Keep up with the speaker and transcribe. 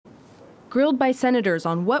Grilled by senators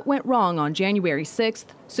on what went wrong on January 6th,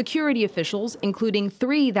 security officials, including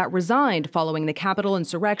 3 that resigned following the Capitol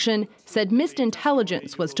insurrection, said missed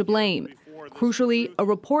intelligence was to blame. Crucially, a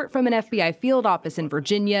report from an FBI field office in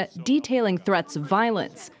Virginia detailing threats of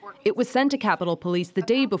violence. It was sent to Capitol Police the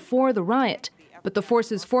day before the riot, but the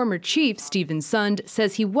force's former chief, Stephen Sund,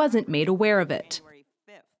 says he wasn't made aware of it.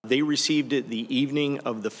 They received it the evening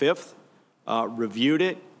of the 5th. Reviewed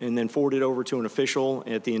it, and then forwarded over to an official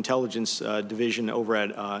at the intelligence division over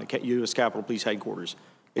at U.S. Capitol Police Headquarters.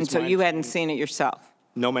 And so you hadn't seen it yourself?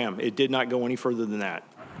 No, ma'am. It did not go any further than that.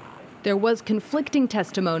 There was conflicting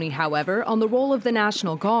testimony, however, on the role of the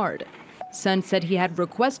National Guard. Sund said he had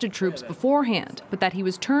requested troops beforehand, but that he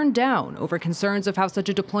was turned down over concerns of how such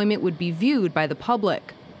a deployment would be viewed by the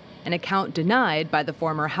public, an account denied by the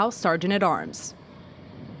former House Sergeant-at-Arms.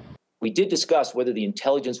 We did discuss whether the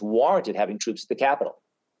intelligence warranted having troops at the Capitol.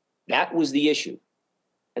 That was the issue.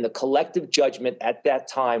 And the collective judgment at that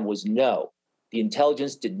time was no. The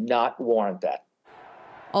intelligence did not warrant that.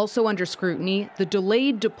 Also under scrutiny, the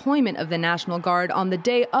delayed deployment of the National Guard on the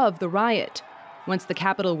day of the riot. Once the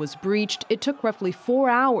Capitol was breached, it took roughly 4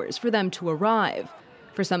 hours for them to arrive.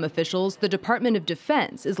 For some officials, the Department of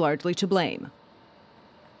Defense is largely to blame.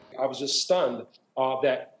 I was just stunned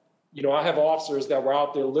that I have officers that were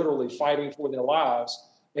out there literally fighting for their lives.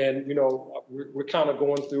 And, we're kind of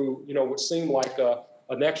going through, what seemed like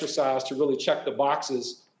an exercise to really check the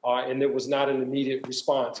boxes, and there was not an immediate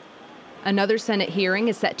response. Another Senate hearing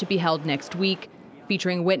is set to be held next week,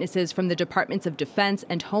 featuring witnesses from the Departments of Defense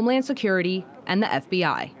and Homeland Security and the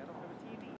FBI.